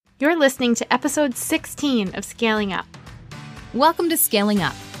You're listening to episode 16 of Scaling Up. Welcome to Scaling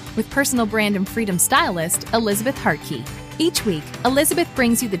Up with personal brand and freedom stylist Elizabeth Hartke. Each week, Elizabeth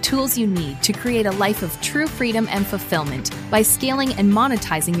brings you the tools you need to create a life of true freedom and fulfillment by scaling and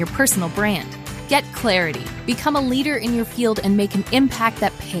monetizing your personal brand. Get clarity, become a leader in your field, and make an impact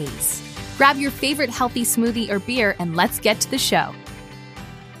that pays. Grab your favorite healthy smoothie or beer and let's get to the show.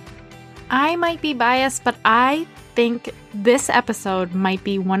 I might be biased, but I think this episode might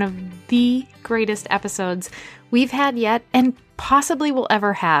be one of the greatest episodes we've had yet and possibly will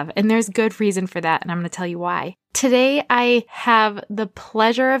ever have. And there's good reason for that, and I'm going to tell you why. Today, I have the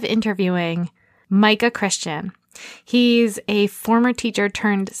pleasure of interviewing Micah Christian. He's a former teacher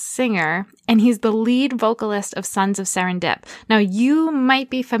turned singer, and he's the lead vocalist of Sons of Serendip. Now, you might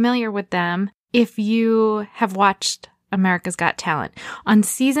be familiar with them if you have watched America's Got Talent. On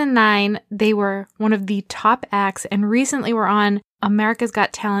season 9, they were one of the top acts and recently were on America's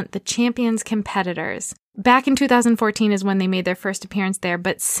Got Talent, The Champions Competitors. Back in 2014 is when they made their first appearance there,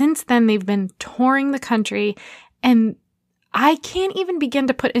 but since then they've been touring the country, and I can't even begin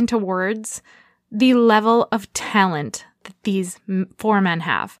to put into words the level of talent that these four men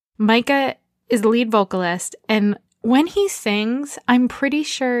have. Micah is the lead vocalist, and when he sings, I'm pretty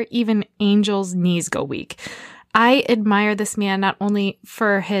sure even angels' knees go weak. I admire this man not only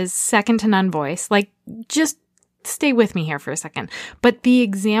for his second-to-none voice, like, just stay with me here for a second, but the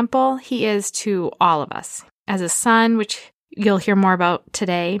example he is to all of us. As a son, which you'll hear more about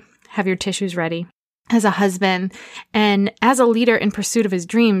today, have your tissues ready. As a husband, and as a leader in pursuit of his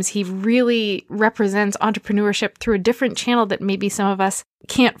dreams, he really represents entrepreneurship through a different channel that maybe some of us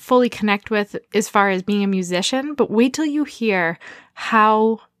can't fully connect with as far as being a musician. But wait till you hear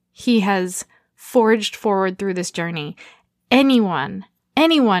how he has forged forward through this journey. Anyone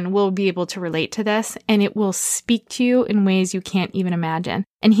will be able to relate to this, and it will speak to you in ways you can't even imagine.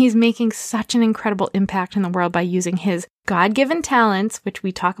 And he's making such an incredible impact in the world by using his God-given talents, which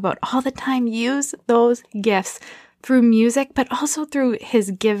we talk about all the time. Use those gifts through music, but also through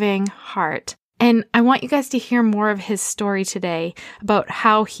his giving heart. And I want you guys to hear more of his story today about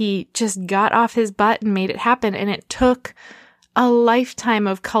how he just got off his butt and made it happen. And it took a lifetime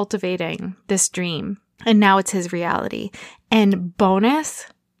of cultivating this dream. And now it's his reality. And bonus,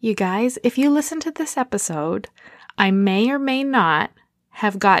 you guys, if you listen to this episode, I may or may not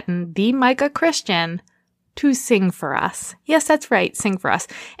have gotten the Micah Christian to sing for us. Yes, that's right, sing for us.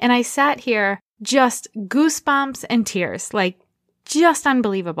 And I sat here just goosebumps and tears, like just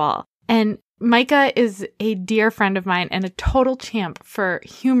unbelievable. And Micah is a dear friend of mine and a total champ for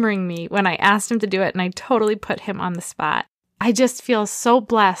humoring me when I asked him to do it, and I totally put him on the spot. I just feel so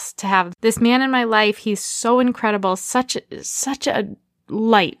blessed to have this man in my life. He's so incredible, such a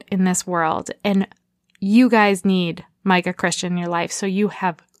light in this world. And you guys need Micah Christian in your life. So you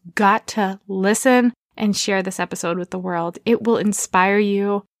have got to listen and share this episode with the world. It will inspire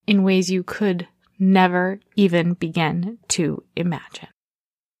you in ways you could never even begin to imagine.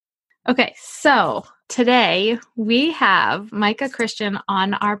 Okay, so today we have Micah Christian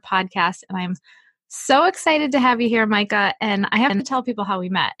on our podcast, and I'm so excited to have you here, Micah. And I have to tell people how we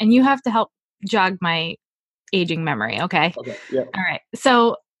met, and you have to help jog my aging memory, okay? Okay, yeah. All right.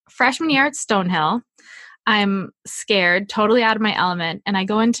 So freshman year at Stonehill, I'm scared, totally out of my element, and I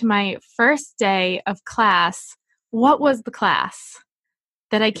go into my first day of class. What was the class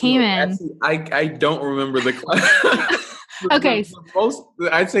that I came in? Actually, I don't remember the class. Okay.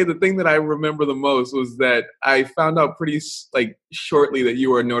 I'd say the thing that I remember the most was that I found out pretty shortly that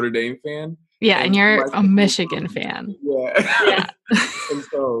you were a Notre Dame fan. Yeah, and you're a Michigan fan. Yeah. And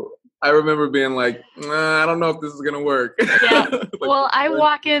so I remember being like, I don't know if this is going to work. Yeah. Well, I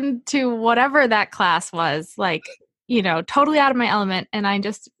walk into whatever that class was, like, totally out of my element. And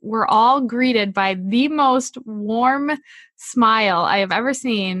we're all greeted by the most warm smile I have ever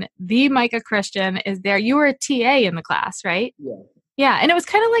seen. The Micah Christian is there. You were a TA in the class, right? Yeah. Yeah. And it was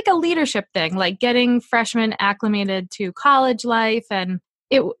kind of like a leadership thing, like getting freshmen acclimated to college life. And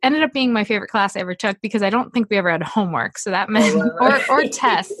it ended up being my favorite class I ever took because I don't think we ever had homework. So that meant, or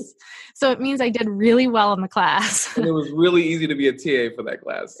tests. So it means I did really well in the class. And it was really easy to be a TA for that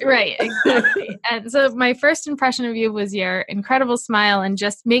class. So. Right, exactly. And so my first impression of you was your incredible smile and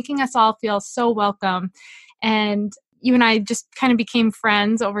just making us all feel so welcome. And you and I just kind of became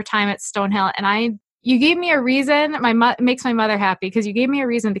friends over time at Stonehill. And you gave me a reason. It makes my mother happy because you gave me a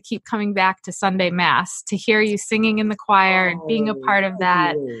reason to keep coming back to Sunday Mass, to hear you singing in the choir and being a part of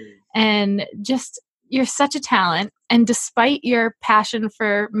that. And just, you're such a talent. And despite your passion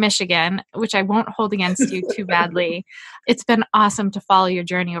for Michigan, which I won't hold against you too badly, it's been awesome to follow your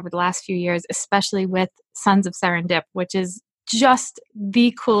journey over the last few years, especially with Sons of Serendip, which is just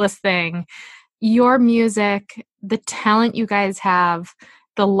the coolest thing. Your music, the talent you guys have,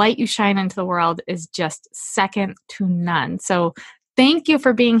 the light you shine into the world is just second to none. So thank you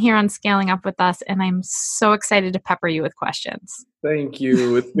for being here on Scaling Up with us. And I'm so excited to pepper you with questions. Thank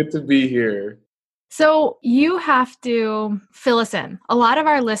you. It's good to be here. So you have to fill us in. A lot of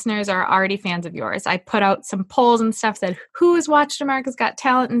our listeners are already fans of yours. I put out some polls and stuff that who has watched America's Got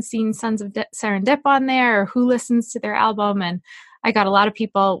Talent and seen Sons of Serendip on there, or who listens to their album. And I got a lot of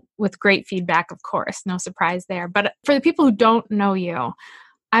people with great feedback, of course, no surprise there. But for the people who don't know you,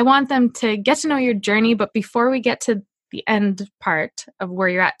 I want them to get to know your journey. But before we get to the end part of where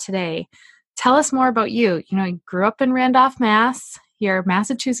you're at today, tell us more about you. You know, you grew up in Randolph, Mass. You're a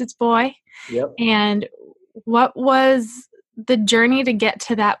Massachusetts boy. Yep. And what was the journey to get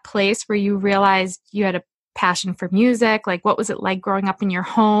to that place where you realized you had a passion for music? Like, what was it like growing up in your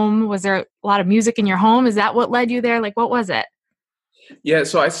home? Was there a lot of music in your home? Is that what led you there? Like, what was it? Yeah,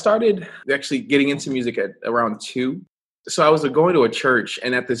 so I started actually getting into music at around 2. So I was going to a church,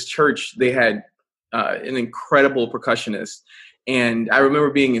 and at this church, they had an incredible percussionist. And I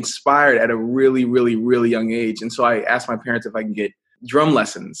remember being inspired at a really, really, really young age. And so I asked my parents if I can get drum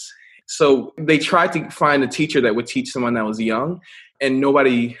lessons. So they tried to find a teacher that would teach someone that was young, and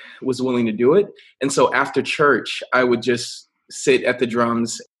nobody was willing to do it. And so after church, I would just sit at the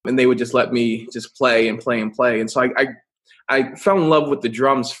drums, and they would just let me just play and play and play. And so I fell in love with the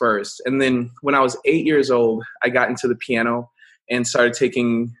drums first. And then when I was 8 years old, I got into the piano and started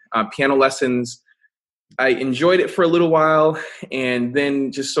taking piano lessons. I enjoyed it for a little while, and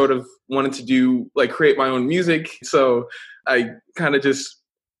then just sort of wanted to create my own music. So I kind of just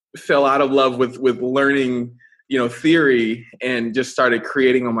fell out of love with learning, theory, and just started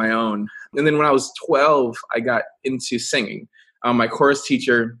creating on my own. And then when I was 12, I got into singing. My chorus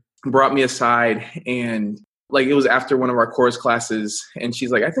teacher brought me aside, and it was after one of our chorus classes, and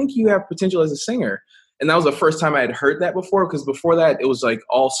she's like, "I think you have potential as a singer." And that was the first time I had heard that before, because before that it was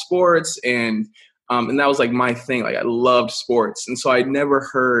all sports, and that was my thing. I loved sports. And so I'd never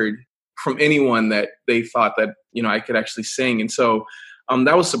heard from anyone that they thought that, I could actually sing. And so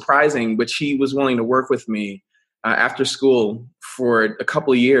that was surprising, but she was willing to work with me after school for a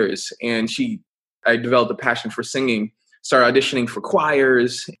couple of years. And I developed a passion for singing, started auditioning for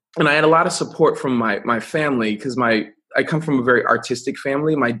choirs. And I had a lot of support from my family, because I come from a very artistic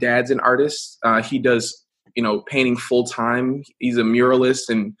family. My dad's an artist. He does, painting full time. He's a muralist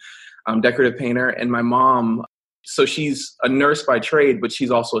and decorative painter. And my mom, so she's a nurse by trade, but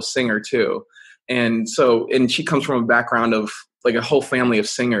she's also a singer too. And she comes from a background of a whole family of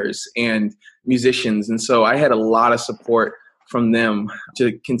singers and musicians. And so I had a lot of support from them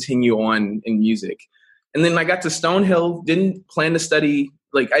to continue on in music. And then I got to Stonehill, didn't plan to study,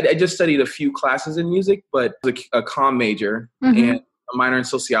 I just studied a few classes in music, but a comm major and a minor in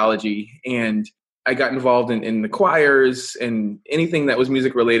sociology. And I got involved in the choirs, and anything that was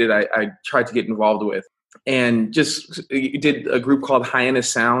music related, I tried to get involved with. And just did a group called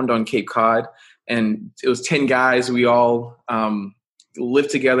Hyannis Sound on Cape Cod. And it was 10 guys. We all lived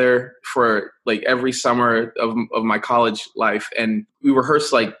together for every summer of my college life. And we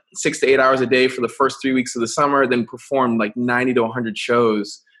rehearsed 6 to 8 hours a day for the first 3 weeks of the summer, then performed 90 to 100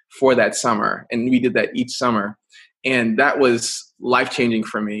 shows for that summer. And we did that each summer. And that was life-changing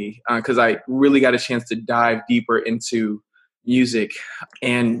for me, because I really got a chance to dive deeper into music.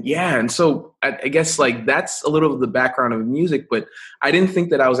 And so I guess that's a little of the background of music, but I didn't think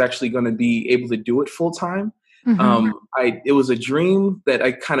that I was actually going to be able to do it full time. It was a dream that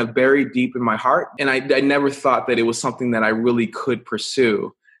I kind of buried deep in my heart, and I never thought that it was something that I really could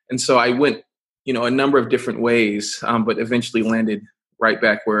pursue. And so I went, a number of different ways, but eventually landed right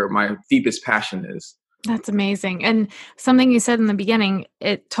back where my deepest passion is. That's amazing. And something you said in the beginning,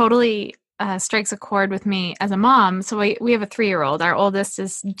 it totally strikes a chord with me as a mom. So we have a 3-year-old. Our oldest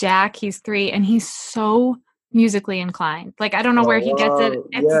is Jack. He's 3, and he's so musically inclined. I don't know where he gets it.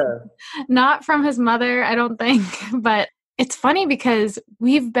 It's not from his mother, I don't think. But it's funny because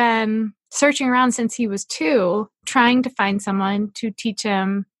we've been searching around since he was 2, trying to find someone to teach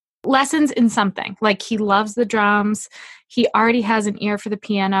him lessons in something. He loves the drums. He already has an ear for the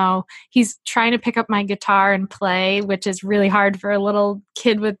piano. He's trying to pick up my guitar and play, which is really hard for a little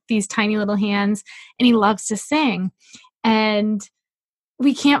kid with these tiny little hands. And he loves to sing. And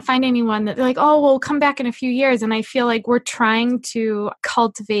we can't find anyone that they're like, "Oh, we'll come back in a few years." And I feel like we're trying to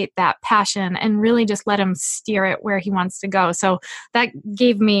cultivate that passion and really just let him steer it where he wants to go. So that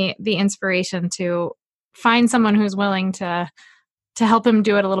gave me the inspiration to find someone who's willing to to help him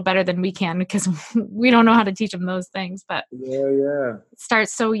do it a little better than we can, because we don't know how to teach him those things, but it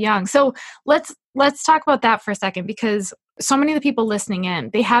starts so young. So let's talk about that for a second, because so many of the people listening in,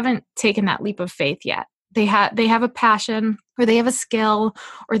 they haven't taken that leap of faith yet. They have a passion, or they have a skill,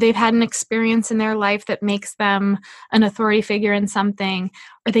 or they've had an experience in their life that makes them an authority figure in something,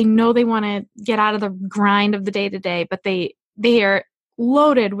 or they know they want to get out of the grind of the day to day, but they are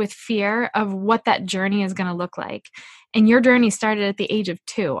loaded with fear of what that journey is going to look like. And your journey started at the age of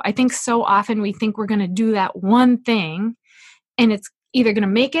 2. I think so often we think we're going to do that one thing, and it's either going to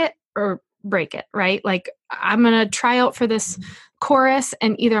make it or break it, right? Like, I'm going to try out for this chorus,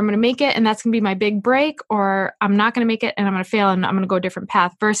 and either I'm going to make it and that's going to be my big break, or I'm not going to make it and I'm going to fail and I'm going to go a different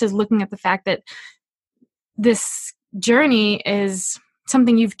path, versus looking at the fact that this journey is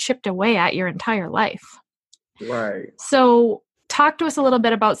something you've chipped away at your entire life. Right. So talk to us a little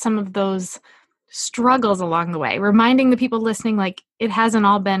bit about some of those struggles along the way, reminding the people listening, like, it hasn't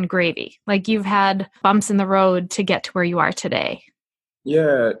all been gravy. Like, you've had bumps in the road to get to where you are today.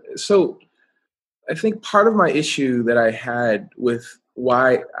 Yeah. So I think part of my issue that I had with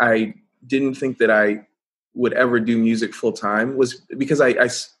why I didn't think that I would ever do music full time was because I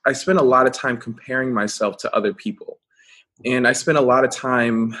spent a lot of time comparing myself to other people. And I spent a lot of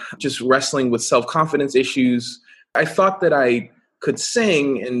time just wrestling with self-confidence issues. I thought that I could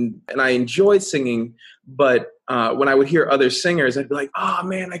sing and I enjoyed singing, but when I would hear other singers, I'd be like, oh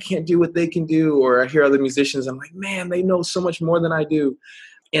man, I can't do what they can do. Or I hear other musicians, I'm like, man, they know so much more than I do.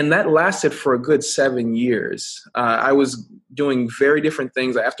 And that lasted for a good 7 years. I was doing very different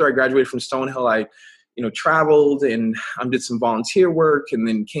things. After I graduated from Stonehill, I traveled and did some volunteer work, and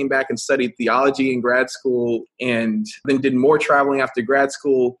then came back and studied theology in grad school, and then did more traveling after grad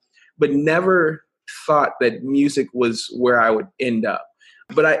school, but never thought that music was where I would end up.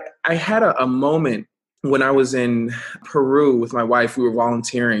 But I had a moment when I was in Peru with my wife. We were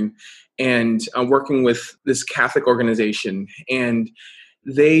volunteering and working with this Catholic organization. And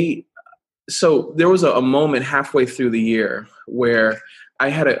so there was a moment halfway through the year where I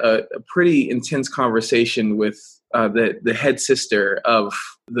had a pretty intense conversation with the head sister of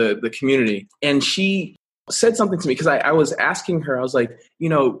the community. And she said something to me, because I was asking her, I was like,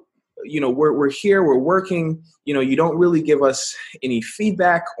 we're here, we're working, you don't really give us any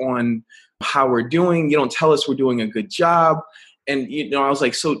feedback on how we're doing. You don't tell us we're doing a good job. And, I was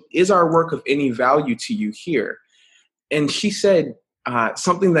like, so is our work of any value to you here? And she said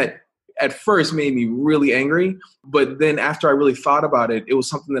something that at first made me really angry. But then after I really thought about it, it was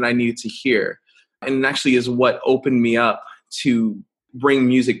something that I needed to hear. And it actually is what opened me up to bring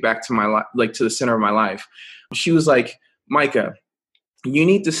music back to my life, like to the center of my life. She was like, Micah, you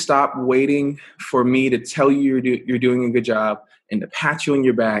need to stop waiting for me to tell you you're doing a good job and to pat you on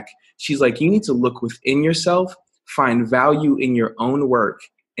your back. She's like, you need to look within yourself, find value in your own work,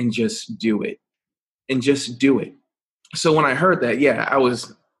 and just do it. And just do it. So when I heard that, I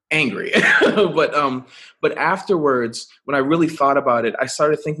was angry. But afterwards, when I really thought about it, I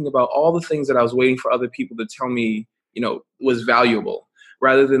started thinking about all the things that I was waiting for other people to tell me, was valuable,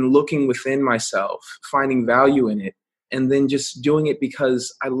 rather than looking within myself, finding value in it, and then just doing it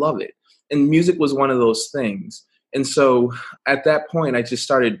because I love it. And music was one of those things. And so at that point,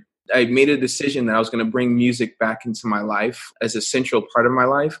 I made a decision that I was going to bring music back into my life as a central part of my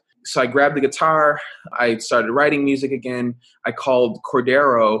life. So I grabbed the guitar, I started writing music again. I called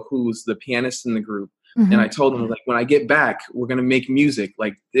Cordero, who's the pianist in the group. Mm-hmm. And I told him, like, when I get back, we're going to make music.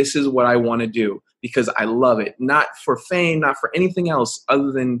 Like, this is what I want to do because I love it. Not for fame, not for anything else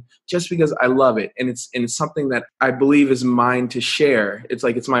other than just because I love it. And it's something that I believe is mine to share. It's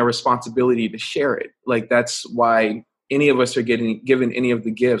like, it's my responsibility to share it. Like, that's why any of us are given any of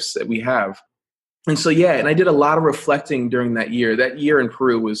the gifts that we have. And so, and I did a lot of reflecting during that year. That year in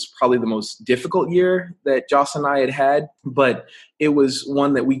Peru was probably the most difficult year that Joss and I had, but it was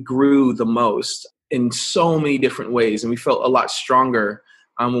one that we grew the most in so many different ways. And we felt a lot stronger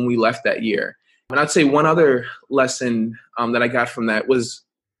when we left that year. And I'd say one other lesson that I got from that was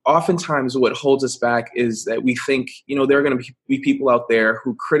oftentimes what holds us back is that we think, there are going to be people out there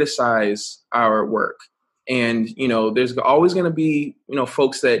who criticize our work. And, there's always going to be,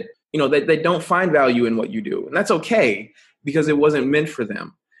 folks that, they don't find value in what you do. And that's okay because it wasn't meant for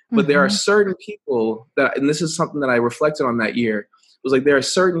them. But there are certain people that, and this is something that I reflected on that year, was like, there are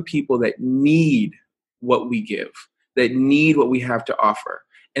certain people that need what we give, that need what we have to offer.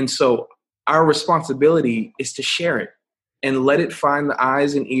 And so our responsibility is to share it and let it find the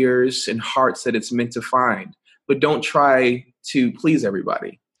eyes and ears and hearts that it's meant to find. But don't try to please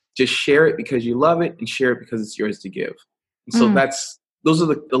everybody. Just share it because you love it and share it because it's yours to give. And so those are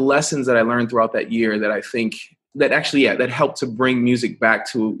the lessons that I learned throughout that year that I think that actually, that helped to bring music back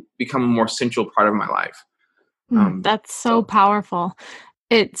to become a more central part of my life. That's so powerful.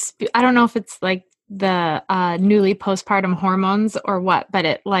 I don't know if it's like the newly postpartum hormones or what, but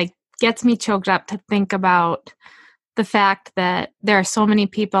it like gets me choked up to think about the fact that there are so many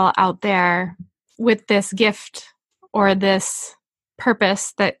people out there with this gift or this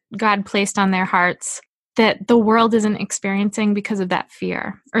purpose that God placed on their hearts that the world isn't experiencing because of that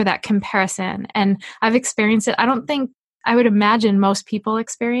fear or that comparison. And I've experienced it. I would imagine most people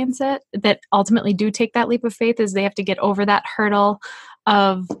experience it that ultimately do take that leap of faith, is they have to get over that hurdle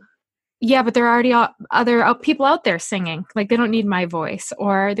of, yeah, but there are already other people out there singing. Like, they don't need my voice.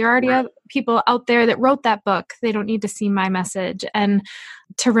 Or there are already people out there that wrote that book. They don't need to see my message. And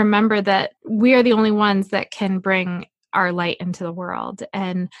to remember that we are the only ones that can bring our light into the world.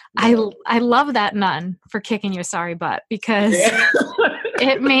 And I love that nun for kicking your sorry butt, because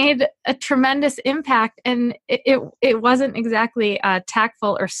it made a tremendous impact. And it wasn't exactly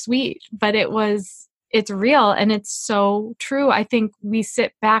tactful or sweet, but it's real and it's so true. I think we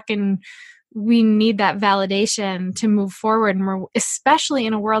sit back and we need that validation to move forward. And we're, especially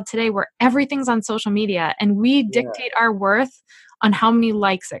in a world today where everything's on social media and we dictate our worth on how many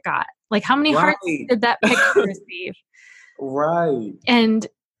likes it got. Like, how many hearts did that picture receive? Right. And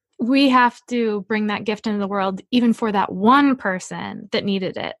we have to bring that gift into the world, even for that one person that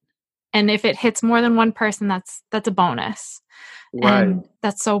needed it. And if it hits more than one person, that's a bonus. Right. And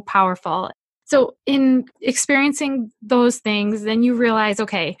that's so powerful. So in experiencing those things, then you realize,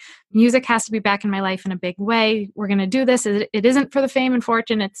 okay, music has to be back in my life in a big way. We're going to do this. It isn't for the fame and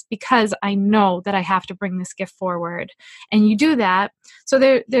fortune. It's because I know that I have to bring this gift forward. And you do that. So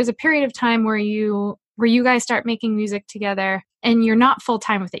there's a period of time where you guys start making music together and you're not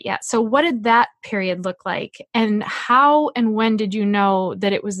full-time with it yet. So what did that period look like? And how and when did you know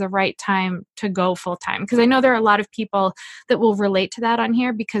that it was the right time to go full-time? Because I know there are a lot of people that will relate to that on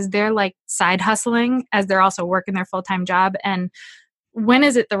here, because they're like side hustling as they're also working their full-time job. And when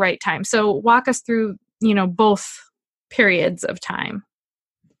is it the right time? So walk us through, both periods of time.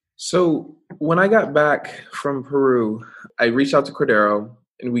 So when I got back from Peru, I reached out to Cordero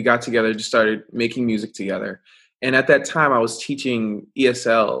and we got together, just started making music together. And at that time, I was teaching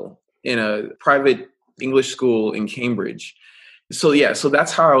ESL in a private English school in Cambridge. So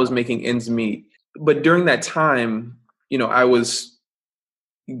that's how I was making ends meet. But during that time, I was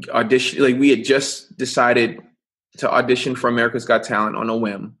auditioning. Like, we had just decided to audition for America's Got Talent on a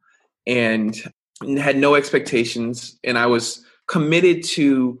whim, and had no expectations. And I was committed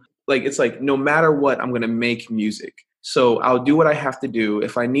to, it's like, no matter what, I'm going to make music. So I'll do what I have to do.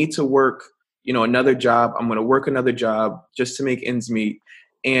 If I need to work, another job, I'm going to work another job just to make ends meet.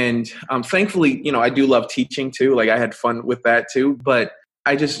 And thankfully, I do love teaching too. Like, I had fun with that too. But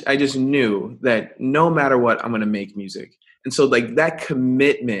I just knew that no matter what, I'm going to make music. And so that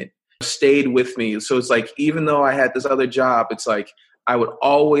commitment stayed with me. So it's like, even though I had this other job, it's like I would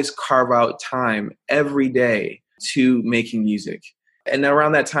always carve out time every day to making music. And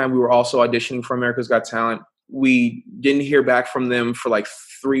around that time, we were also auditioning for America's Got Talent. We didn't hear back from them for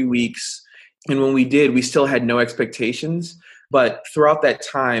 3 weeks. And when we did, we still had no expectations. But throughout that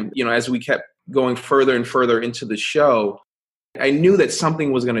time, as we kept going further and further into the show, I knew that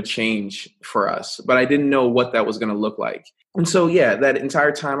something was going to change for us, but I didn't know what that was going to look like. And so, that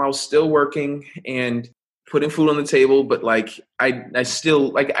entire time I was still working and putting food on the table. But I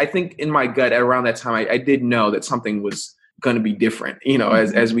still, I think in my gut around that time, I did know that something was going to be different,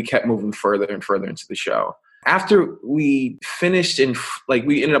 as we kept moving further and further into the show. After we finished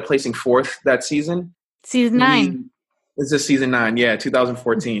we ended up placing 4th that season. Season 9. This is season 9. Yeah.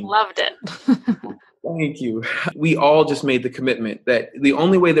 2014. Loved it. Thank you. We all just made the commitment that the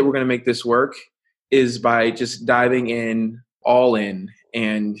only way that we're going to make this work is by just diving in, all in,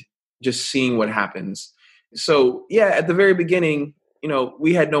 and just seeing what happens. So at the very beginning,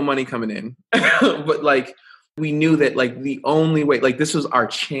 we had no money coming in, but we knew that the only way, this was our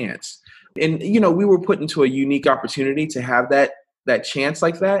chance. And, we were put into a unique opportunity to have that chance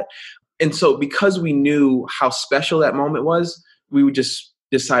like that. And so because we knew how special that moment was, we would just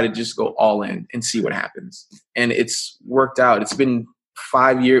decided to just go all in and see what happens. And it's worked out. It's been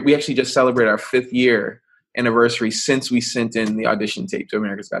 5 years. We actually just celebrated our 5th year anniversary since we sent in the audition tape to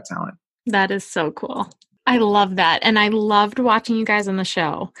America's Got Talent. That is so cool. I love that. And I loved watching you guys on the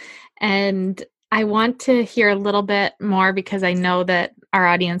show. And I want to hear a little bit more, because I know that our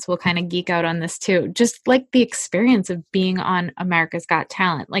audience will kind of geek out on this too. Just the experience of being on America's Got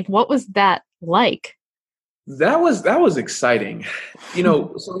Talent. What was that like? That was exciting.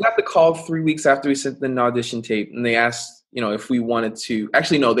 So we got the call 3 weeks after we sent the audition tape, and they asked if we wanted to.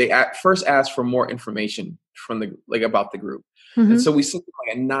 Actually, no, they first asked for more information from about the group. Mm-hmm. And so we sent them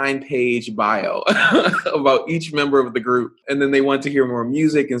like a 9-page bio about each member of the group. And then they wanted to hear more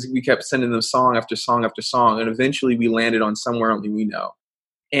music. And so we kept sending them song after song after song. And eventually we landed on Somewhere Only We Know.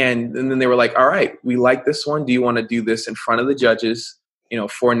 And then they were like, all right, we like this one. Do you want to do this in front of the judges,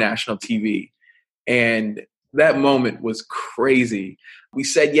 for national TV? And that moment was crazy. We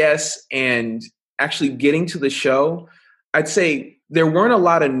said yes. And actually getting to the show, I'd say there weren't a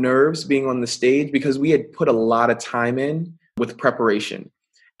lot of nerves being on the stage because we had put a lot of time in with preparation.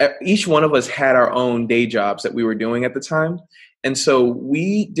 Each one of us had our own day jobs that we were doing at the time. And so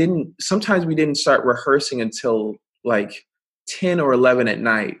sometimes we didn't start rehearsing until like 10 or 11 at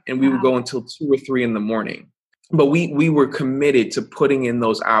night. And we would go until 2 or 3 in the morning. But we were committed to putting in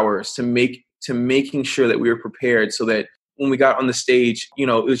those hours to making sure that we were prepared so that when we got on the stage, it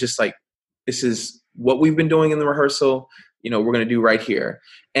was just like, this is what we've been doing in the rehearsal. We're going to do right here.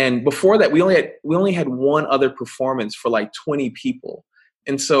 And before that, we only had one other performance for like 20 people.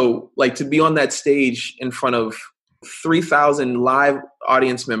 And so like to be on that stage in front of 3,000 live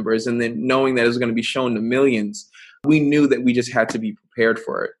audience members and then knowing that it was going to be shown to millions, we knew that we just had to be prepared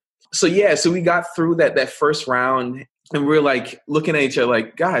for it. So we got through that first round and we're like looking at each other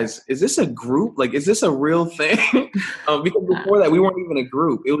like, guys, is this a group? Like, is this a real thing? Because before that, we weren't even a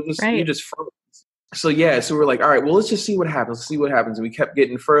group. It was just, we just froze. So we're like, all right, well, let's just see what happens. And we kept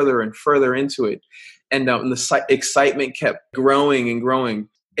getting further and further into it. And the excitement kept growing and growing.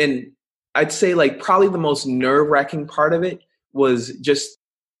 And I'd say like probably the most nerve-wracking part of it was just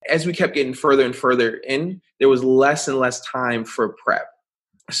as we kept getting further and further in, there was less and less time for prep.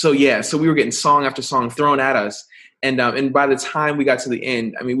 So we were getting song after song thrown at us. And by the time we got to the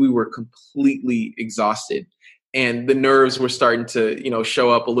end, I mean, we were completely exhausted and the nerves were starting to, show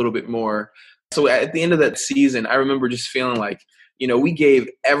up a little bit more. So at the end of that season, I remember just feeling like, we gave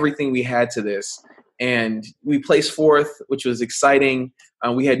everything we had to this and we placed 4th, which was exciting.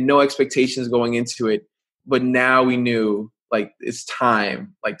 We had no expectations going into it, but now we knew like it's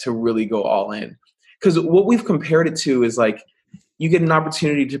time like to really go all in. Because what we've compared it to is like you get an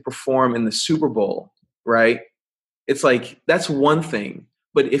opportunity to perform in the Super Bowl, right? It's like that's one thing.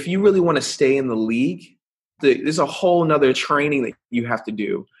 But if you really want to stay in the league, there's a whole nother training that you have to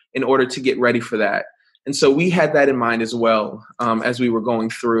do in order to get ready for that. And so we had that in mind as well as we were going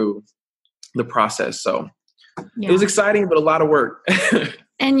through the process. So it was exciting, but a lot of work.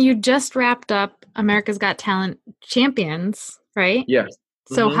 And you just wrapped up America's Got Talent Champions, right? Yeah.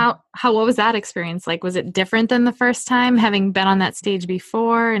 So what was that experience like? Was it different than the first time, having been on that stage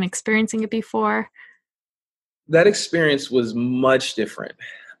before and experiencing it before? That experience was much different.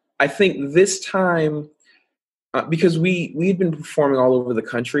 I think this time, because we'd been performing all over the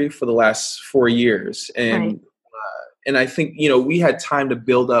country for the last 4 years. And and I think, we had time to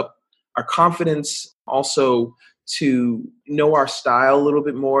build up our confidence, also to know our style a little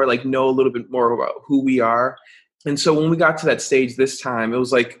bit more, like know a little bit more about who we are. And so when we got to that stage this time, it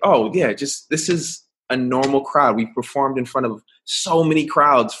was like, oh yeah, this is a normal crowd. We've performed in front of so many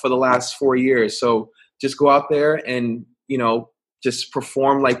crowds for the last 4 years. So just go out there and, just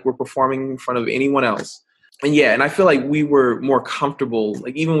perform like we're performing in front of anyone else. And I feel like we were more comfortable,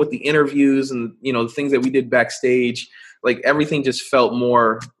 like even with the interviews and, the things that we did backstage, like everything just felt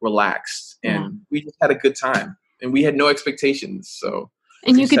more relaxed and we just had a good time and we had no expectations. So,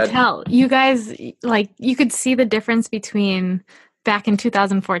 and you could tell you guys, like you could see the difference between back in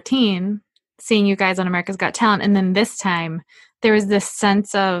 2014, seeing you guys on America's Got Talent. And then this time there was this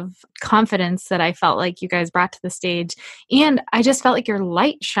sense of confidence that I felt like you guys brought to the stage. And I just felt like your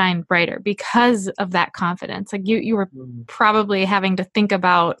light shined brighter because of that confidence. Like you were probably having to think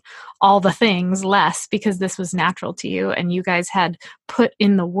about all the things less because this was natural to you and you guys had put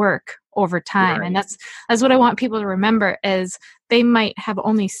in the work over time. Right. And that's what I want people to remember is they might have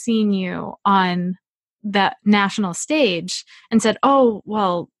only seen you on that national stage and said, oh,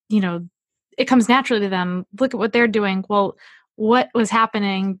 well, it comes naturally to them. Look at what they're doing. Well, what was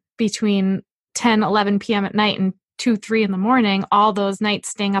happening between 10, 11 p.m. at night and 2, 3 in the morning, all those nights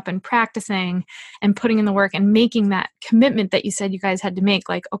staying up and practicing and putting in the work and making that commitment that you said you guys had to make,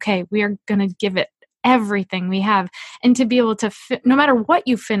 like, okay, we are going to give it everything we have. And to be able to, no matter what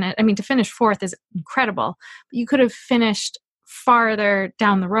you finish, to finish 4th is incredible. But you could have finished farther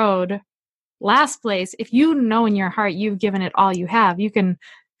down the road, last place. If you know in your heart you've given it all you have, you can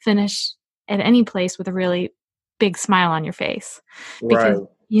finish at any place with a really big smile on your face because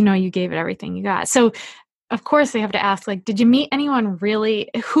you gave it everything you got. So of course they have to ask, like, did you meet anyone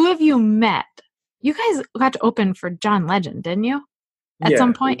really? Who have you met? You guys got to open for John Legend, didn't you? At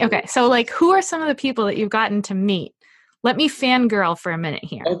some point? Okay. So like, who are some of the people that you've gotten to meet? let me fangirl for a minute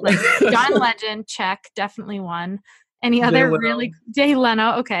here. Okay. Like John Legend, check, definitely one. Any other really Jay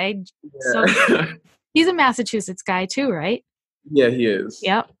Leno? Okay, so Yeah. he's a Massachusetts guy too, right? Yeah, he is.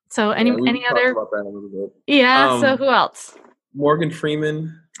 Yep. So any We any talked other? about that a little bit. Yeah. So who else? Morgan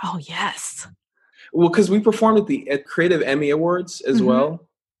Freeman. Oh yes. Well, because we performed at Creative Emmy Awards as well.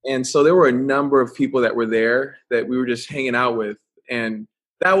 And so there were a number of people that were there that we were just hanging out with. And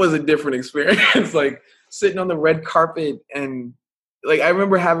that was a different experience, like sitting on the red carpet. And like, I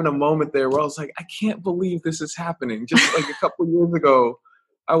remember having a moment there where I was like, I can't believe this is happening. Just like a couple of years ago,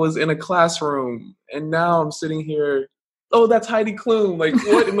 I was in a classroom and now I'm sitting here. Oh, that's Heidi Klum. Like,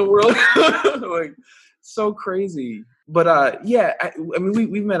 what in the world? Like, so crazy. But yeah, I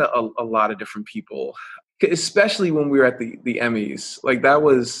mean, we've met a lot of different people, especially when we were at the Emmys. Like there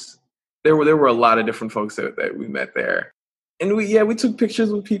were a lot of different folks that we met there, and we took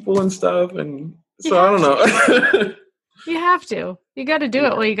pictures with people and stuff. And so I don't know. You have to. You got to do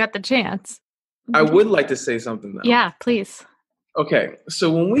it while you got the chance. I would like to say something though. Yeah, please. Okay,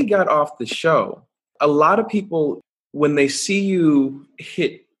 so when we got off the show, a lot of people, when they see you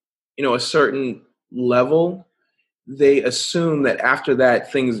hit, a certain level, they assume that after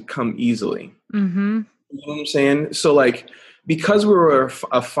that things come easily. Mm-hmm. You know what I'm saying? So like, because we were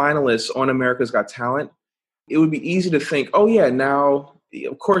a finalist on America's Got Talent, it would be easy to think, oh yeah, now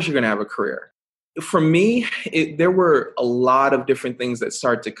of course you're going to have a career. For me, there were a lot of different things that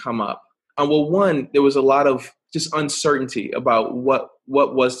started to come up. Well, one, there was a lot of just uncertainty about what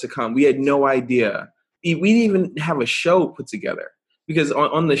was to come. We had no idea. We didn't even have a show put together. Because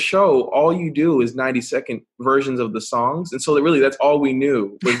on the show, all you do is 90-second versions of the songs. And so really that's all we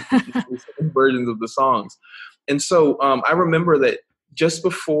knew was versions of the songs. And so I remember that just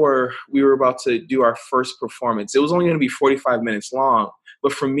before we were about to do our first performance, it was only going to be 45 minutes long.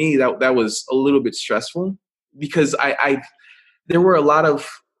 But for me, that was a little bit stressful because there were a lot of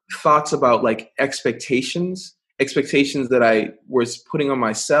thoughts about like expectations that I was putting on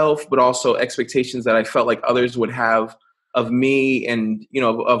myself, but also expectations that I felt like others would have of me and,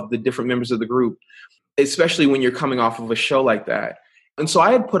 of the different members of the group, especially when you're coming off of a show like that. And so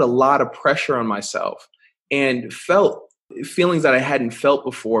I had put a lot of pressure on myself and felt feelings that I hadn't felt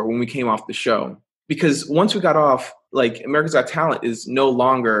before when we came off the show. Because once we got off, like America's Got Talent is no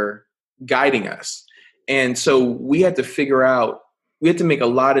longer guiding us. And so we had to make a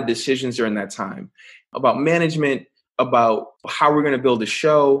lot of decisions during that time about management, about how we're going to build a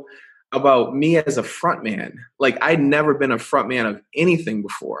show, about me as a front man. Like I'd never been a front man of anything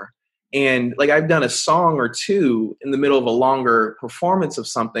before. And like I've done a song or two in the middle of a longer performance of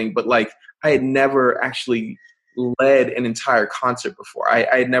something, but like I had never actually led an entire concert before. I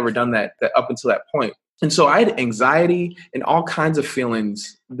had never done that up until that point. And so I had anxiety and all kinds of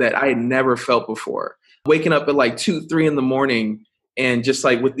feelings that I had never felt before. Waking up at like 2, 3 in the morning and just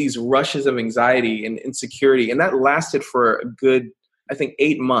like with these rushes of anxiety and insecurity. And that lasted for a good, I think,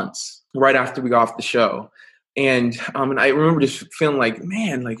 8 months right after we got off the show. And I remember just feeling like,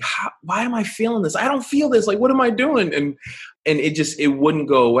 man, like, why am I feeling this? I don't feel this. Like, what am I doing? And it wouldn't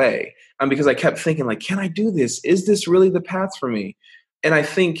go away. Because I kept thinking like, can I do this? Is this really the path for me? And I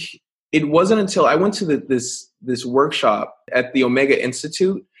think it wasn't until I went to this workshop at the Omega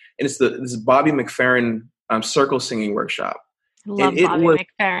Institute, and it's this Bobby McFerrin circle singing workshop. Love Bobby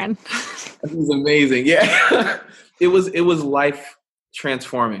McFerrin. It was amazing. Yeah. It was life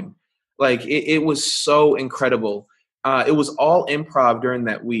transforming. Like it was so incredible. It was all improv during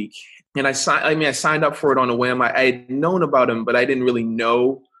that week. And I signed up for it on a whim. I had known about him, but I didn't really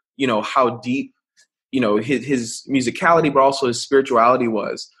know, how deep, his musicality, but also his spirituality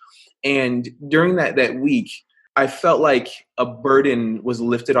was. And during that week, I felt like a burden was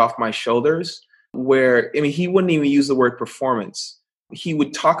lifted off my shoulders where, he wouldn't even use the word performance. He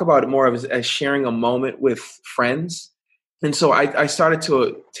would talk about it more as sharing a moment with friends. And so I started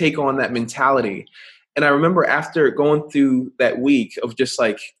to take on that mentality. And I remember after going through that week of just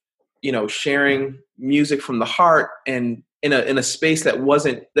like, sharing music from the heart and in a space that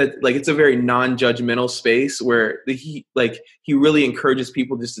wasn't that, like, it's a very non-judgmental space where he really encourages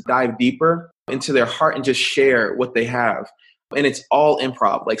people just to dive deeper into their heart and just share what they have. And it's all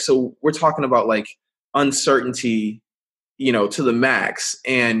improv. Like, so we're talking about like uncertainty, to the max.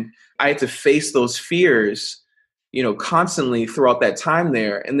 And I had to face those fears, constantly throughout that time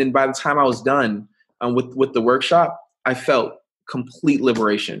there. And then by the time I was done with the workshop, I felt complete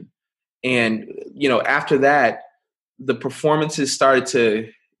liberation. And, after that, the performances started to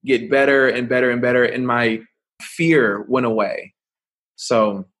get better and better and better. And my fear went away.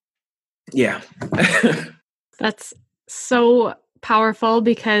 So, yeah. That's so powerful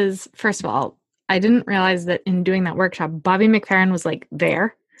because, first of all, I didn't realize that in doing that workshop, Bobby McFerrin was like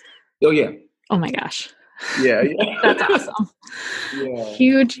there. Oh yeah. Oh my gosh. Yeah. That's awesome. Yeah.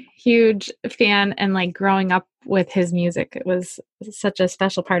 Huge fan, and like growing up with his music, it was such a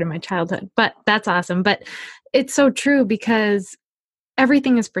special part of my childhood. But that's awesome. But it's so true, because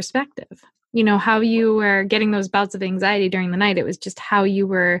everything is perspective. You know, how you were getting those bouts of anxiety during the night, it was just how you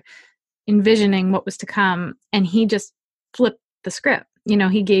were envisioning what was to come. And he just flipped the script. You know,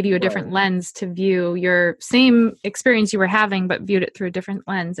 he gave you a different lens to view your same experience you were having, but viewed it through a different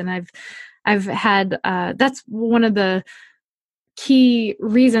lens. And I've had, that's one of the key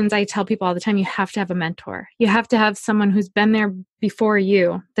reasons I tell people all the time, you have to have a mentor. You have to have someone who's been there before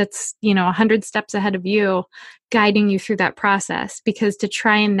you, that's, you know, 100 steps ahead of you, guiding you through that process. Because to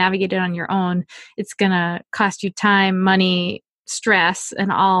try and navigate it on your own, it's going to cost you time, money, stress,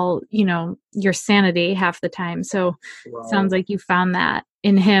 and all, you know, your sanity half the time. So it sounds like you found that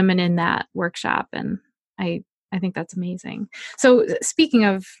in him and in that workshop. And I think that's amazing. So speaking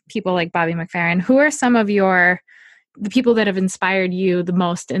of people like Bobby McFerrin, who are some of the people that have inspired you the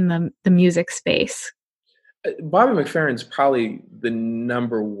most in the music space? Bobby McFerrin's probably the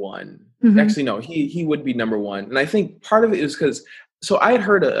number one. Mm-hmm. Actually, no, he would be number one. And I think part of it is because, so I had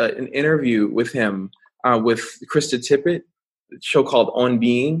heard an interview with him with Krista Tippett, a show called On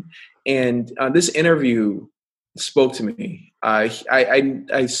Being. And this interview spoke to me. I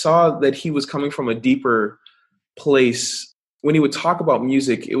saw that he was coming from a deeper place. When he would talk about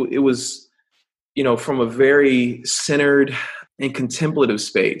music, it was, you know, from a very centered and contemplative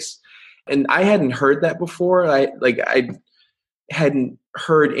space. And I hadn't heard that before. I hadn't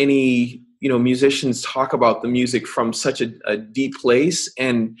heard any, you know, musicians talk about the music from such a deep place.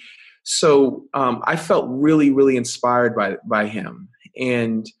 And so I felt really, really inspired by him.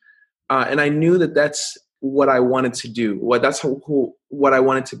 And I knew that that's what I wanted to do. What I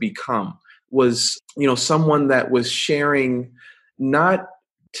wanted to become was, you know, someone that was sharing, not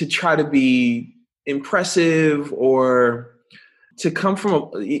to try to be impressive or to come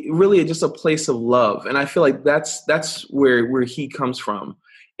from really just a place of love. And I feel like that's where he comes from.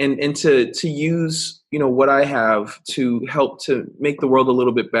 And to use, you know, what I have to help to make the world a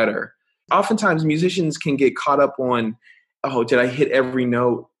little bit better. Oftentimes musicians can get caught up on, oh, did I hit every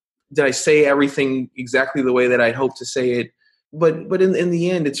note? Did I say everything exactly the way that I'd hoped to say it? But in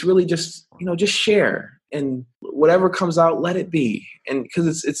the end, it's really just, you know, just share, and whatever comes out, let it be. And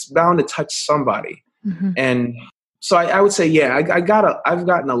because it's bound to touch somebody. Mm-hmm. And so I would say, yeah, I've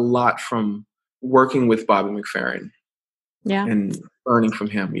gotten a lot from working with Bobby McFerrin. Yeah. And learning from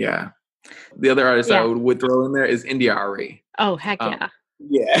him. Yeah. The other artist I would throw in there is India.Arie. Oh, heck yeah.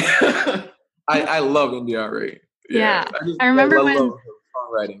 Yeah. I love India.Arie. Yeah. I remember when love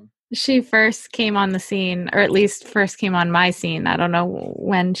songwriting. She first came on the scene, or at least first came on my scene. I don't know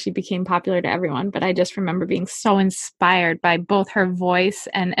when she became popular to everyone, but I just remember being so inspired by both her voice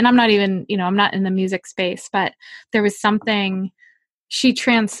and I'm not even, you know, I'm not in the music space, but there was something, she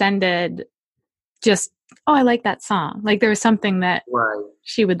transcended just, oh, I like that song. Like there was something that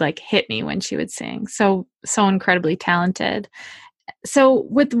she would like hit me when she would sing. So incredibly talented. So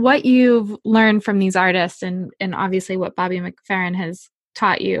with what you've learned from these artists and obviously what Bobby McFerrin has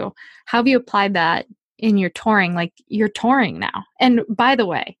taught you, how have you applied that in your touring? Like you're touring now. And by the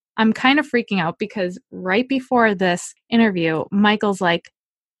way, I'm kind of freaking out because right before this interview, Michael's like,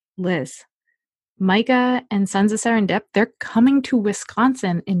 Liz, Micah and Sons of Serendip, they're coming to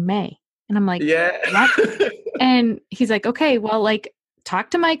Wisconsin in May. And I'm like, yeah. What? And he's like, okay, well, like talk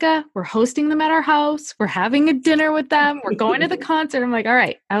to Micah. We're hosting them at our house. We're having a dinner with them. We're going to the concert. I'm like, all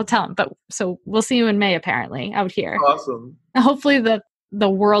right, I'll tell him. But so we'll see you in May, apparently, out here. Awesome. Hopefully the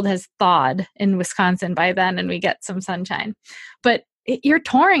world has thawed in Wisconsin by then and we get some sunshine. But you're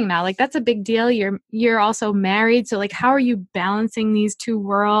touring now. Like that's a big deal. You're also married. So like, how are you balancing these two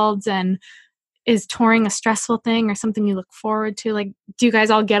worlds? And is touring a stressful thing or something you look forward to? Like, do you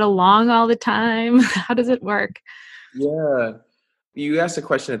guys all get along all the time? How does it work? Yeah. You asked a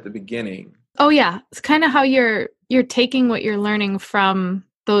question at the beginning. Oh yeah. It's kind of how you're taking what you're learning from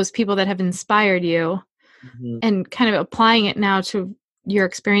those people that have inspired you and kind of applying it now to your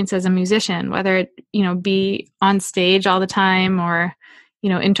experience as a musician, whether it, you know, be on stage all the time or, you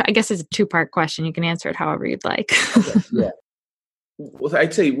know, I guess it's a two-part question. You can answer it however you'd like. Okay, yeah. Well,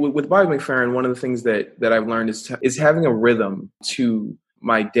 I'd say with Bobby McFerrin, one of the things that I've learned is having a rhythm to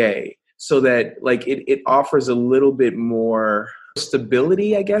my day so that like it offers a little bit more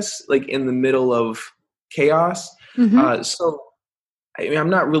stability, I guess, like in the middle of chaos. Mm-hmm. So I mean, I'm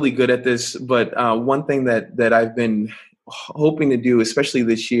not really good at this, but one thing that I've been hoping to do, especially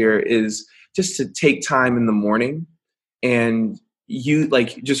this year, is just to take time in the morning and, you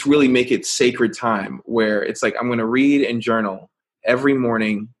like just really make it sacred time where it's like I'm going to read and journal every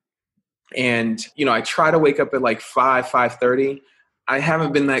morning. And, I try to wake up at like 5:30. I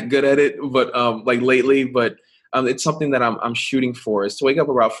haven't been that good at it, but like lately, but it's something that I'm shooting for, is to wake up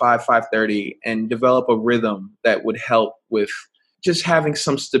about 5:30 and develop a rhythm that would help with just having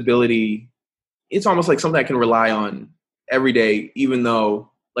some stability. It's almost like something I can rely on every day, even though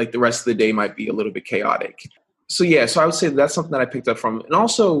like the rest of the day might be a little bit chaotic. So I would say that's something that I picked up from, and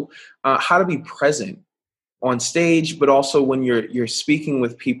also how to be present on stage, but also when you're speaking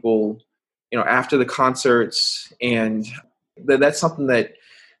with people, after the concerts, and that's something that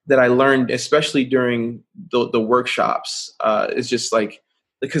I learned, especially during the workshops. It's just like,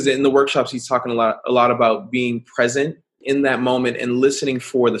 because in the workshops he's talking a lot about being present in that moment and listening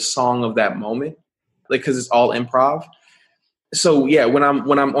for the song of that moment, like because it's all improv. So when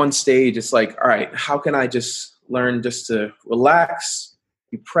I'm on stage, it's like, all right, how can I just learn just to relax,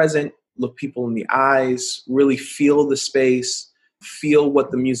 be present, look people in the eyes, really feel the space, feel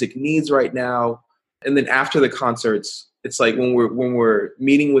what the music needs right now. And then after the concerts, it's like when we're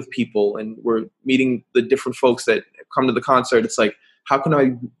meeting with people and we're meeting the different folks that come to the concert, it's like, how can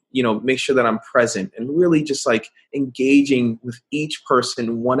I, make sure that I'm present and really just like engaging with each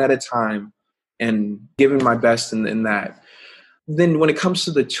person one at a time and giving my best in that. Then when it comes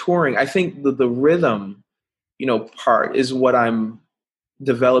to the touring, I think the rhythm, part is what I'm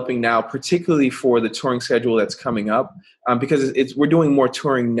developing now, particularly for the touring schedule that's coming up, because we're doing more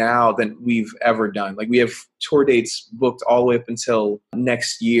touring now than we've ever done. Like we have tour dates booked all the way up until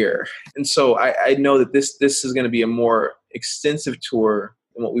next year. And so I know that this is going to be a more extensive tour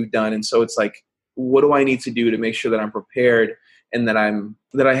than what we've done. And so it's like, what do I need to do to make sure that I'm prepared and that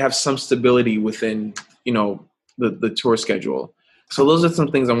I have some stability within, the tour schedule. So those are some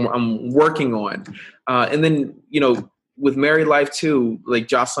things I'm working on. And then, with married life too, like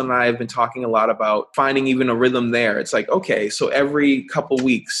Jocelyn and I have been talking a lot about finding even a rhythm there. It's like, okay, so every couple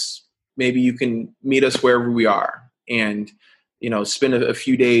weeks, maybe you can meet us wherever we are and, spend a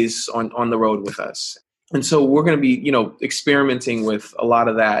few days on the road with us. And so we're going to be, experimenting with a lot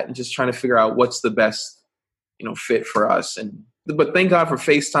of that and just trying to figure out what's the best, fit for us. But thank God for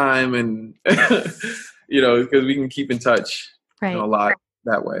FaceTime and, because we can keep in touch a lot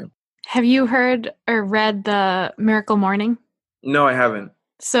that way. Have you heard or read The Miracle Morning? No, I haven't.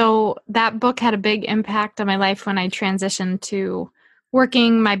 So that book had a big impact on my life when I transitioned to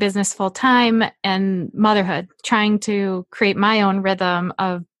working my business full time and motherhood, trying to create my own rhythm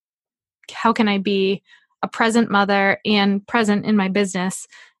of how can I be a present mother and present in my business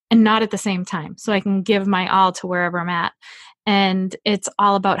and not at the same time, so I can give my all to wherever I'm at. And it's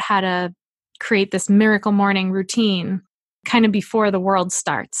all about how to create this miracle morning routine kind of before the world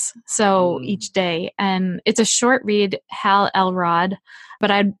starts. So each day. And it's a short read, Hal Elrod,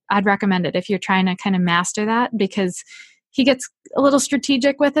 but I'd recommend it if you're trying to kind of master that, because he gets a little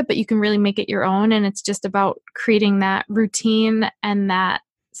strategic with it, but you can really make it your own. And it's just about creating that routine and that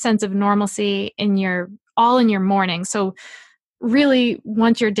sense of normalcy in your morning. So really,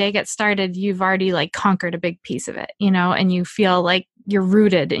 once your day gets started, you've already like conquered a big piece of it, and you feel like you're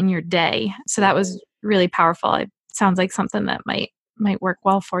rooted in your day. So that was really powerful. It sounds like something that might work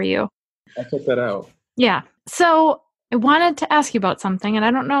well for you. I'll check that out. Yeah. So I wanted to ask you about something, and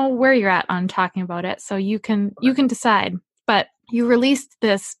I don't know where you're at on talking about it, so you can decide. But you released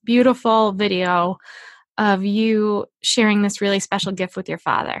this beautiful video of you sharing this really special gift with your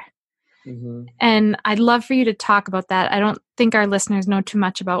father. Mm-hmm. And I'd love for you to talk about that. I don't think our listeners know too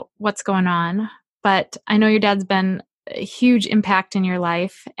much about what's going on, but I know your dad's been a huge impact in your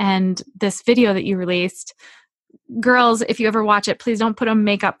life. And this video that you released, girls, if you ever watch it, please don't put on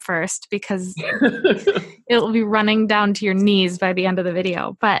makeup first, because it'll be running down to your knees by the end of the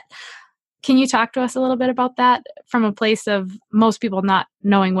video. But can you talk to us a little bit about that from a place of most people not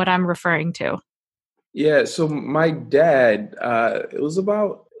knowing what I'm referring to? Yeah. So my dad, it was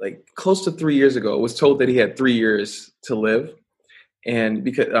about like close to 3 years ago, was told that he had 3 years to live. And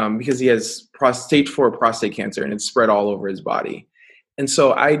because he has stage 4 prostate cancer and it's spread all over his body. And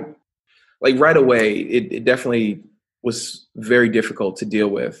so right away, it definitely was very difficult to deal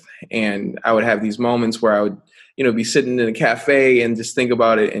with. And I would have these moments where I would, be sitting in a cafe and just think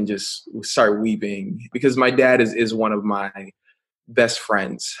about it and just start weeping, because my dad is one of my best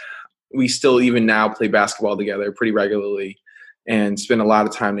friends. We still even now play basketball together pretty regularly and spend a lot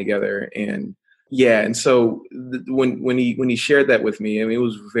of time together. And and so when he shared that with me, I mean, it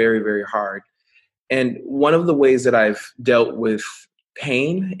was very, very hard. And one of the ways that I've dealt with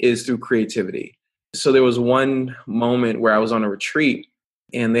pain is through creativity. So there was one moment where I was on a retreat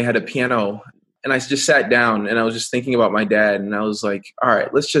and they had a piano and I just sat down and I was just thinking about my dad, and I was like, all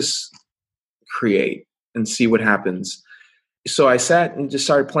right, let's just create and see what happens. So I sat and just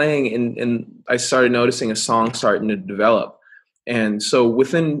started playing, and I started noticing a song starting to develop. And so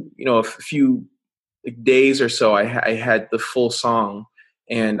within, a few days or so, I had the full song,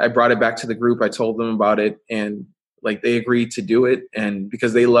 and I brought it back to the group. I told them about it, and like they agreed to do it, and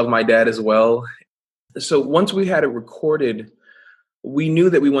because they love my dad as well. So once we had it recorded, we knew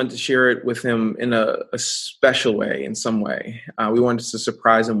that we wanted to share it with him in a special way, in some way. We wanted to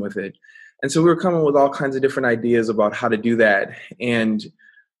surprise him with it. And so we were coming with all kinds of different ideas about how to do that. And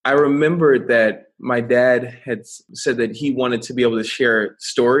I remembered that my dad had said that he wanted to be able to share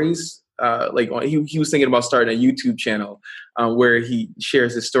stories. He was thinking about starting a YouTube channel where he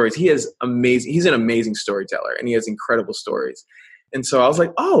shares his stories. He's an amazing storyteller, and he has incredible stories. And so I was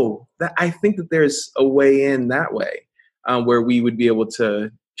like, I think that there's a way in that way where we would be able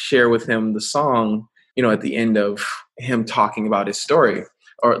to share with him the song, at the end of him talking about his story,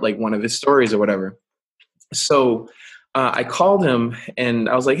 or like one of his stories or whatever. So I called him and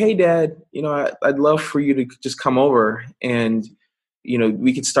I was like, hey, Dad, I'd love for you to just come over and,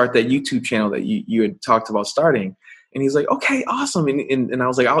 we could start that YouTube channel that you had talked about starting. And he's like, okay, awesome. And I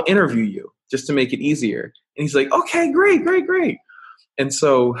was like, I'll interview you just to make it easier. And he's like, okay, great. And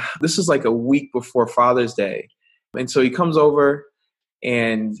so this is like a week before Father's Day. And so he comes over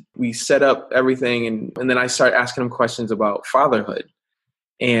and we set up everything. And then I start asking him questions about fatherhood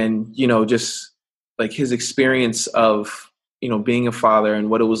and, just like his experience of, being a father and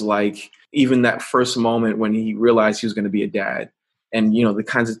what it was like, even that first moment when he realized he was going to be a dad and, the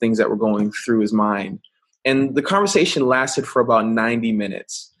kinds of things that were going through his mind. And the conversation lasted for about 90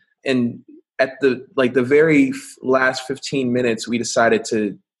 minutes. And at the very last 15 minutes, we decided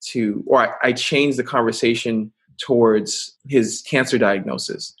I changed the conversation towards his cancer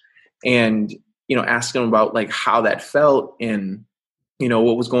diagnosis and, asked him about like how that felt and,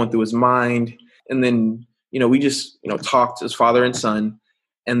 what was going through his mind. And then, we just, talked as father and son.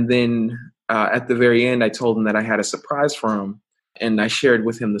 And then at the very end, I told him that I had a surprise for him, and I shared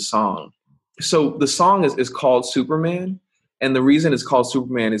with him the song. So the song is called Superman. And the reason it's called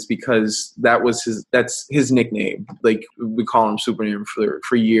Superman is because that's his nickname. Like we call him Superman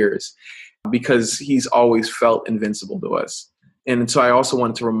for years because he's always felt invincible to us. And so I also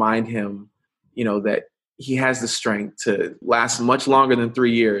wanted to remind him, that he has the strength to last much longer than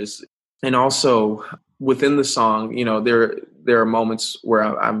 3 years. And also within the song, there are moments where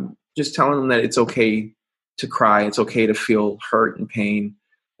I'm just telling him that it's okay to cry. It's okay to feel hurt and pain,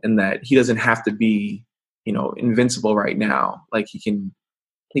 and that he doesn't have to be, invincible right now. Like you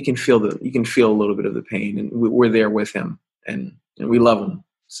can feel a little bit of the pain, and we're there with him, and we love him.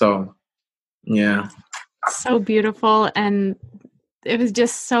 So, yeah. So beautiful. And it was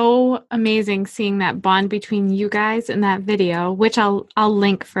just so amazing seeing that bond between you guys in that video, which I'll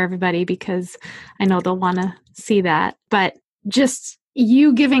link for everybody because I know they'll want to see that. But just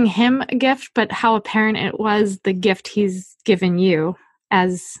you giving him a gift, but how apparent it was the gift he's given you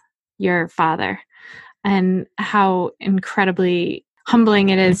as your father, and how incredibly humbling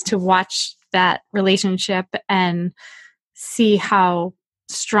it is to watch that relationship and see how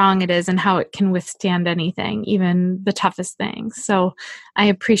strong it is and how it can withstand anything, even the toughest things. So I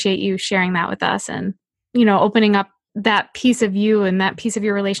appreciate you sharing that with us and, opening up that piece of you and that piece of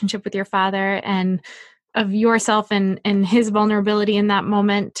your relationship with your father and of yourself and his vulnerability in that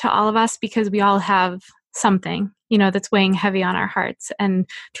moment to all of us, because we all have something, that's weighing heavy on our hearts. And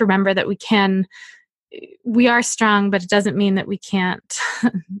to remember that we are strong, but it doesn't mean that we can't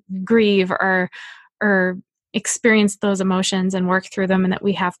grieve or experience those emotions and work through them, and that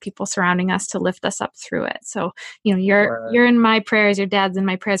we have people surrounding us to lift us up through it. So, you're in my prayers, your dad's in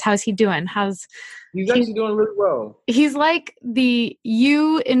my prayers. How's he doing? He's actually doing really well. He's like the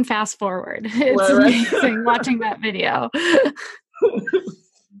you in Fast Forward. It's amazing watching that video.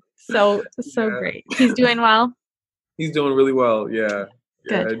 So great. He's doing well. He's doing really well. Yeah.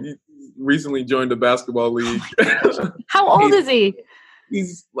 Good. He recently joined the basketball league. How old is he?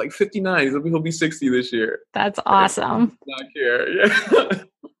 He's like 59. He'll be 60 this year. That's awesome. Not care. Yeah.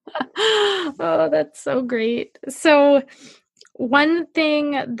 Oh, that's so great. So one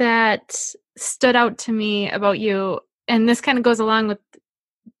thing that stood out to me about you, and this kind of goes along with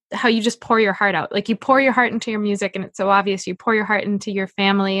how you just pour your heart out. Like you pour your heart into your music, and it's so obvious. You pour your heart into your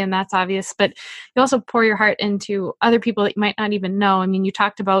family, and that's obvious. But you also pour your heart into other people that you might not even know. I mean, you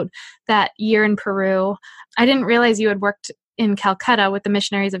talked about that year in Peru. I didn't realize you had worked in Calcutta with the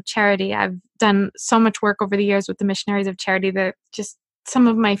Missionaries of Charity. I've done so much work over the years with the Missionaries of Charity. They're just some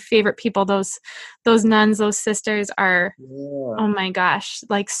of my favorite people. Those nuns, those sisters are, Yeah. oh my gosh,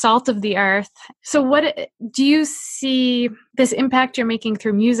 like salt of the earth. So what do you see this impact you're making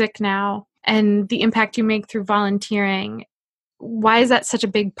through music now and the impact you make through volunteering? Why is that such a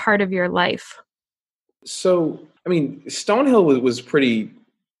big part of your life? So, I mean, Stonehill was pretty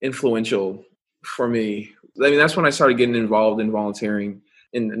influential for me. I mean, that's when I started getting involved in volunteering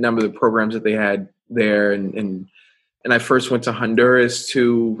in a number of the programs that they had there. And I first went to Honduras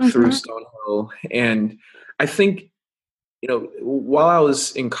too, through Stonehill. And I think, while I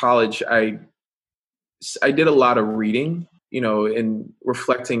was in college, I did a lot of reading, and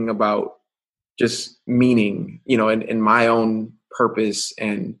reflecting about just meaning, and my own purpose.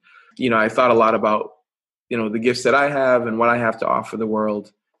 And, I thought a lot about, the gifts that I have and what I have to offer the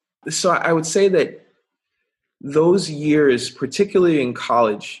world. So I would say that those years, particularly in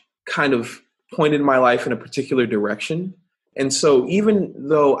college, kind of pointed my life in a particular direction. And so even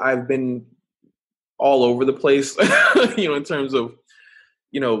though I've been all over the place, in terms of,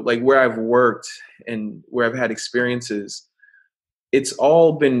 like where I've worked and where I've had experiences, it's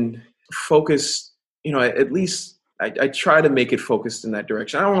all been focused, at least I try to make it focused in that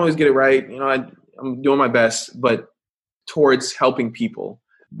direction. I don't always get it right. I'm doing my best, but towards helping people.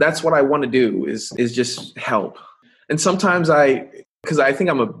 That's what I want to do is just help. And sometimes because I think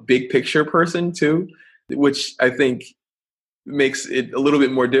I'm a big picture person too, which I think makes it a little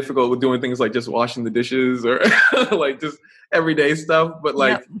bit more difficult with doing things like just washing the dishes or like just everyday stuff. But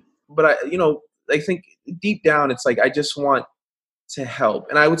I think deep down, it's like, I just want to help.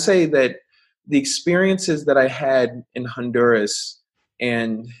 And I would say that the experiences that I had in Honduras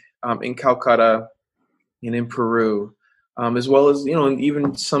and in Calcutta and in Peru, as well as, and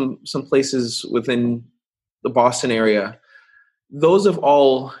even some places within the Boston area, those have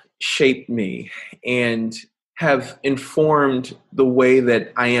all shaped me and have informed the way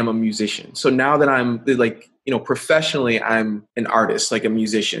that I am a musician. So now that I'm like, professionally, I'm an artist, like a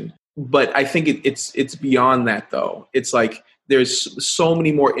musician. But I think it's beyond that though. It's like there's so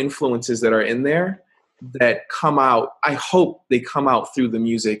many more influences that are in there that come out. I hope they come out through the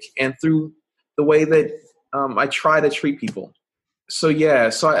music and through the way that I try to treat people. So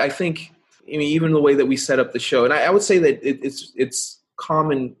I think, even the way that we set up the show, and I would say that it's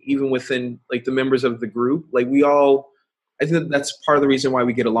common even within like the members of the group. Like I think that's part of the reason why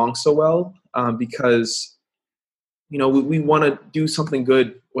we get along so well, because we want to do something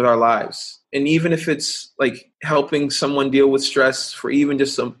good with our lives. And even if it's like helping someone deal with stress for even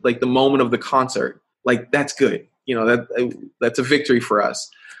just like the moment of the concert, like that's good. That's a victory for us.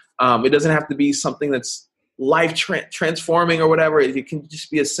 It doesn't have to be something that's life transforming or whatever. It can just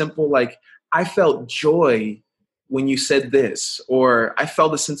be a simple, like, I felt joy when you said this, or I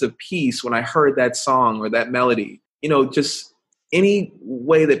felt a sense of peace when I heard that song or that melody. Just any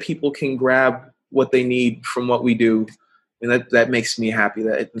way that people can grab what they need from what we do. And that makes me happy.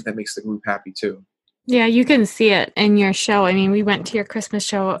 That makes the group happy too. Yeah, you can see it in your show. I mean, we went to your Christmas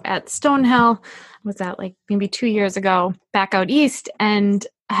show at Stonehill. Was that like maybe 2 years ago back out east? And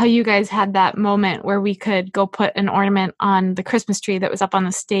how you guys had that moment where we could go put an ornament on the Christmas tree that was up on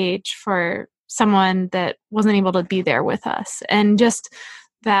the stage for someone that wasn't able to be there with us. And just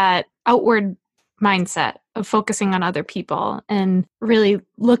that outward mindset of focusing on other people and really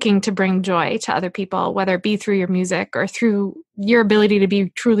looking to bring joy to other people, whether it be through your music or through your ability to be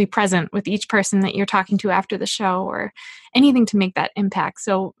truly present with each person that you're talking to after the show, or anything to make that impact.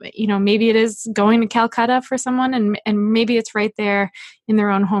 So, maybe it is going to Calcutta for someone, and maybe it's right there in their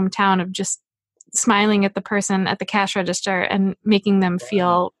own hometown of just smiling at the person at the cash register and making them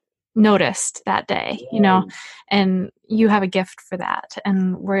feel noticed that day, and you have a gift for that,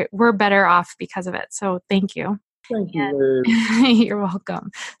 and we're better off because of it. So thank you. Thank you. You're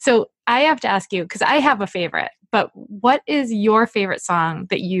welcome. So I have to ask you, because I have a favorite, but what is your favorite song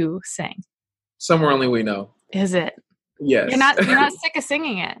that you sing? Somewhere Only We Know. Is it? Yes. You're not sick of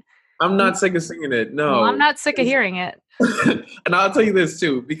singing it. I'm not sick of singing it. No. Well, I'm not sick of hearing it. And I'll tell you this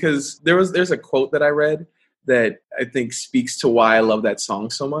too, because there's a quote that I read that I think speaks to why I love that song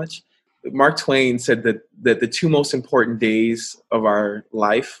so much. Mark Twain said that the two most important days of our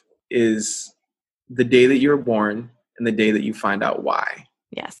life is the day that you're born and the day that you find out why.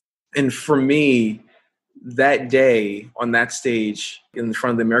 Yes. And for me, that day on that stage in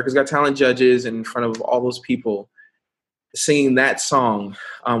front of the America's Got Talent judges and in front of all those people, singing that song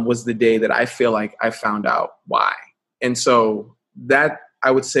was the day that I feel like I found out why. And so that,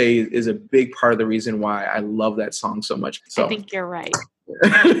 I would say, is a big part of the reason why I love that song so much. So I think you're right.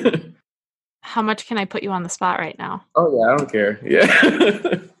 How much can I put you on the spot right now? Oh, yeah, I don't care.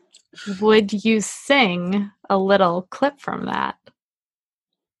 Yeah. Would you sing a little clip from that?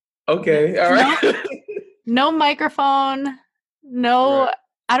 Okay. All right. No microphone. No, Right.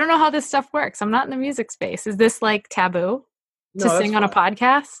 I don't know how this stuff works. I'm not in the music space. Is this like taboo to No, sing on a fine.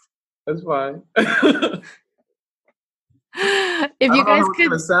 podcast? That's fine. If you guys could,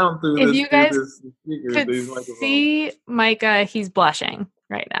 gonna sound through if this you guys speakers, could these microphones. see Micah, he's blushing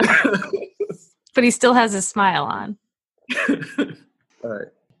right now, but he still has his smile on. All right.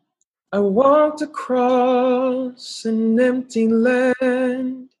 I walked across an empty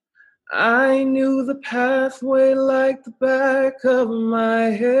land. I knew the pathway like the back of my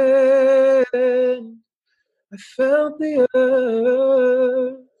hand. I felt the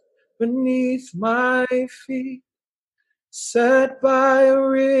earth beneath my feet. Sat by a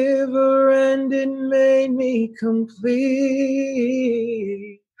river and it made me complete.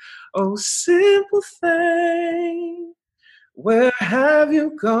 Oh, simple thing, where have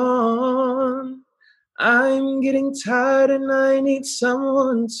you gone? I'm getting tired and I need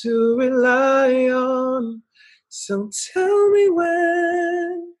someone to rely on. So tell me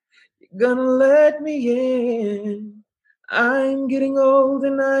when you're gonna let me in. I'm getting old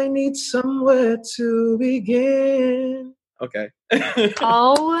and I need somewhere to begin. Okay.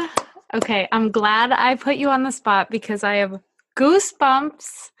 Oh, okay. I'm glad I put you on the spot because I have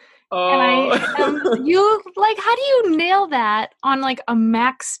goosebumps. And I am, you like, how do you nail that on like a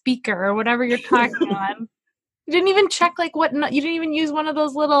Mac speaker or whatever you're talking on? You didn't even check like what, you didn't even use one of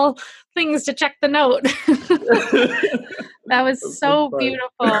those little things to check the note. That was so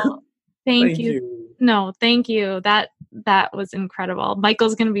beautiful. Thank you. No, thank you. That was incredible.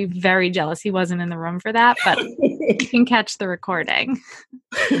 Michael's going to be very jealous. He wasn't in the room for that, but you can catch the recording.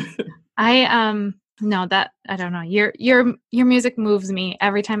 No, that I don't know. Your music moves me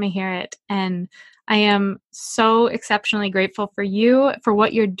every time I hear it, and I am so exceptionally grateful for you, for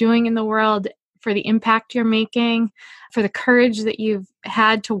what you're doing in the world, for the impact you're making, for the courage that you've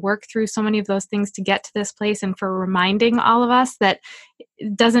had to work through so many of those things to get to this place, and for reminding all of us that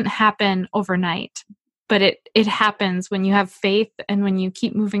it doesn't happen overnight, but it happens when you have faith and when you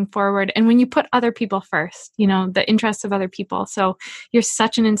keep moving forward and when you put other people first, the interests of other people. So you're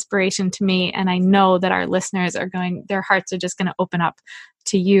such an inspiration to me. And I know that our listeners their hearts are just going to open up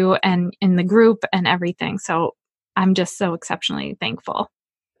to you and in the group and everything. So I'm just so exceptionally thankful.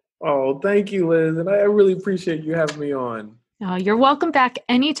 Oh, thank you, Liz. And I really appreciate you having me on. Oh, you're welcome back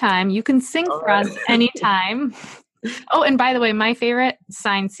anytime. You can sing for us anytime. Oh, and by the way, my favorite,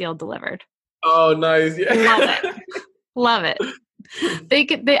 signed, sealed, delivered. Oh, nice. Yeah. Love it.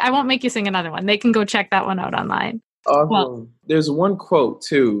 I won't make you sing another one. They can go check that one out online. Awesome. Well, there's one quote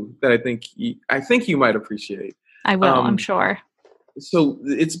too that I think you might appreciate. I will, I'm sure. So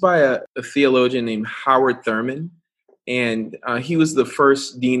it's by a theologian named Howard Thurman. And he was the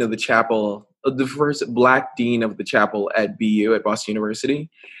first dean of the chapel, the first Black dean of the chapel at BU, at Boston University.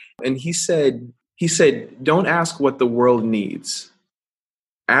 And he said, don't ask what the world needs.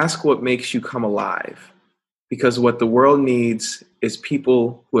 Ask what makes you come alive, because what the world needs is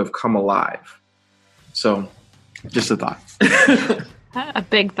people who have come alive. So just a thought. A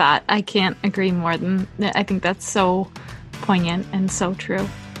big thought. I can't agree more than I think that's so poignant and so true.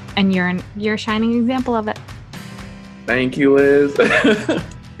 And you're a shining example of it. Thank you, Liz.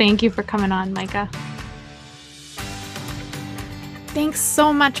 Thank you for coming on, Micah. Thanks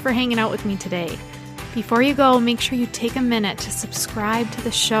so much for hanging out with me today. Before you go, make sure you take a minute to subscribe to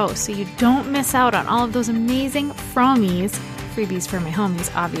the show so you don't miss out on all of those amazing freebies for my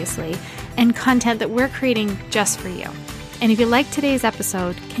homies, obviously, and content that we're creating just for you. And if you like today's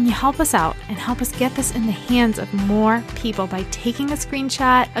episode, can you help us out and help us get this in the hands of more people by taking a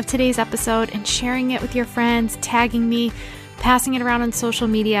screenshot of today's episode and sharing it with your friends, tagging me, passing it around on social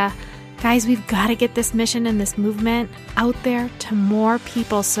media? Guys, we've got to get this mission and this movement out there to more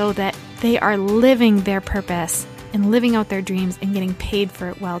people so that they are living their purpose and living out their dreams and getting paid for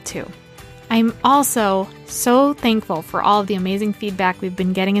it well too. I'm also so thankful for all of the amazing feedback we've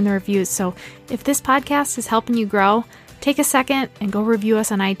been getting in the reviews. So if this podcast is helping you grow, take a second and go review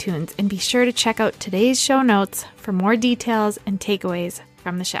us on iTunes, and be sure to check out today's show notes for more details and takeaways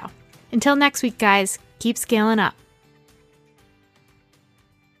from the show. Until next week, guys, keep scaling up.